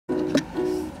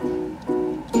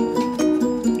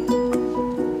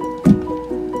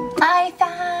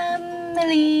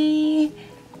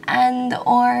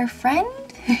our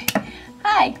friend.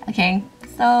 Hi! Okay,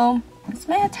 so it's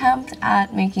my attempt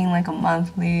at making like a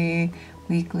monthly,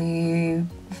 weekly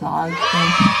vlog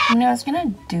thing. I was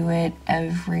gonna do it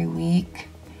every week,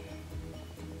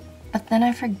 but then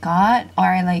I forgot, or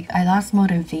I lost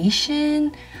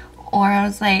motivation, or I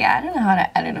was like, I don't know how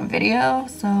to edit a video,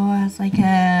 so I was like,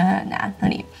 nah, no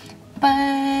need.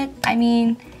 But I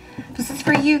mean, this is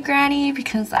for you, Granny,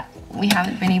 because we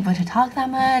haven't been able to talk that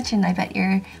much, and I bet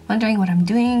you're wondering what I'm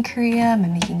doing in Korea. Am I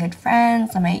making good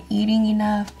friends? Am I eating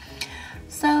enough?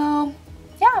 So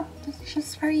yeah, this is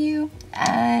just for you.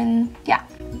 And yeah,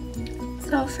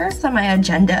 so first on my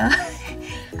agenda,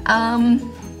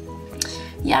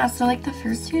 yeah, so like the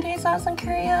first few days I was in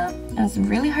Korea, it was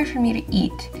really hard for me to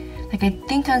eat. Like I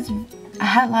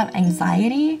had a lot of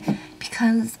anxiety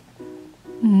because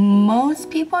most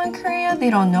people in Korea,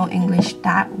 they don't know English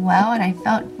that well, and I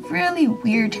felt really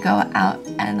weird to go out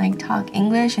and like talk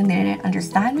English and they didn't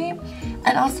understand me.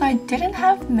 And also I didn't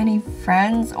have many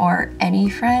friends or any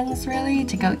friends really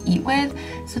to go eat with,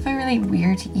 so it felt really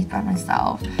weird to eat by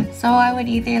myself. So I would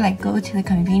either like go to the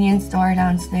convenience store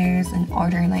downstairs and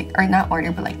order like, or not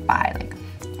order, but like buy like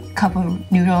a cup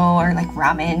of noodle or like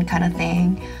ramen kind of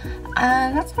thing.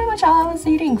 And that's pretty much all I was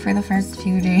eating for the first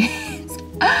few days.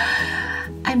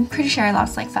 I'm pretty sure I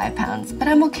lost like 5 pounds, but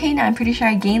I'm okay now. I'm pretty sure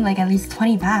I gained like at least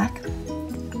 20 back.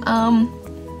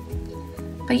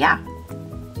 But yeah,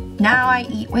 now I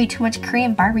eat way too much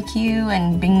Korean barbecue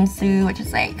and bingsu, which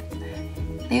is like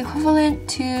the equivalent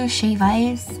to shave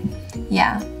ice.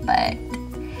 Yeah, but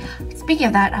speaking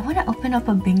of that, I want to open up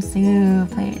a bingsu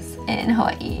place in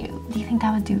Hawaii. Do you think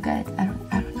that would do good? I don't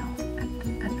know.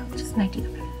 I don't know, just an idea.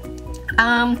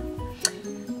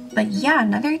 But yeah,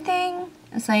 another thing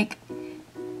is like,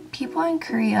 people in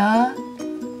Korea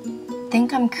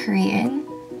think I'm Korean,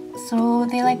 so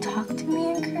they like talk to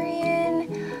me in Korean,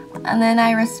 and then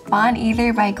I respond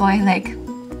either by going like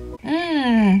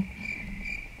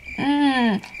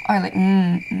or like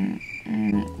and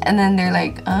then they're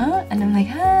like and I'm like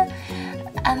huh,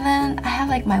 and then I have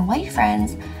like my white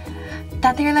friends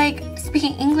that they're like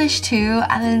speaking English to,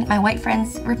 and then my white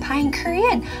friends replying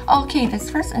Korean. Okay, this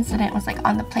first incident was like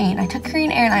on the plane. I took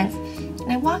Korean Airlines.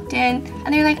 And I walked in,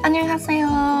 and they're like, "안녕하세요,"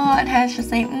 and I was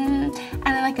just like, and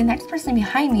then like the next person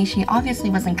behind me, she obviously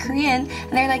wasn't Korean,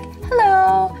 and they're like,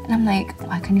 "Hello," and I'm like,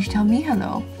 "Why couldn't you tell me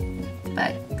hello?"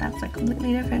 But that's a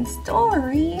completely different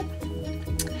story.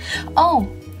 Oh,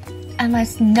 and my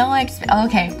snow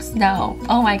okay, snow.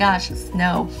 Oh my gosh,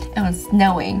 snow. It was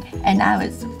snowing, and I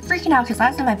was freaking out because I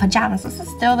was in my pajamas. This is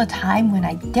still the time when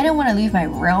I didn't want to leave my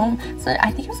room, so I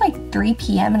think it was like 3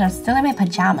 p.m. and I was still in my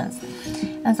pajamas.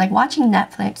 I was like watching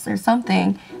Netflix or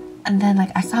something, and then like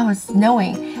I saw it was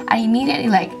snowing. I immediately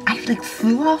I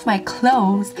flew off my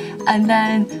clothes, and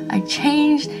then I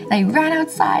changed and I ran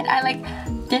outside. I like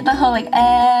did the whole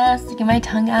sticking my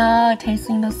tongue out,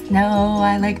 tasting the snow.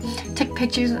 I like took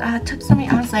pictures, took so many.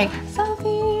 I was like,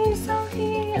 selfie,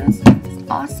 selfie. It was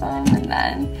awesome. And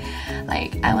then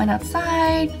like I went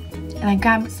outside and I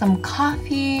grabbed some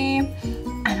coffee,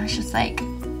 and I was just like,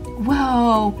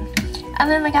 whoa. And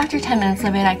then like after 10 minutes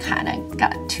of it, I kind of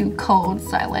got too cold,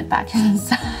 so I went back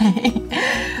inside.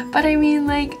 But I mean,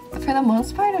 like for the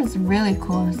most part, it was really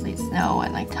cool to see snow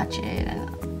and like touch it, and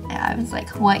I was like,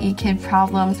 Hawaii kid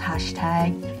problems,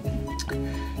 hashtag.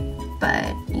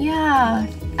 But yeah,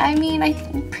 I mean,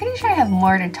 I'm pretty sure I have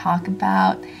more to talk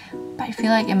about, but I feel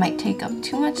like it might take up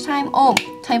too much time. Oh,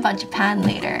 talk about Japan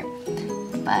later.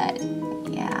 But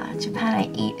yeah, Japan, I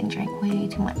ate and drank way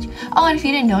too much. Oh, and if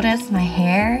you didn't notice, my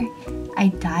hair, I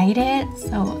dyed it,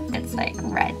 so it's like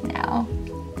red now.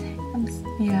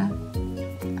 Yeah.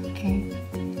 Okay.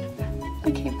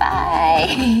 Okay,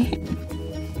 bye.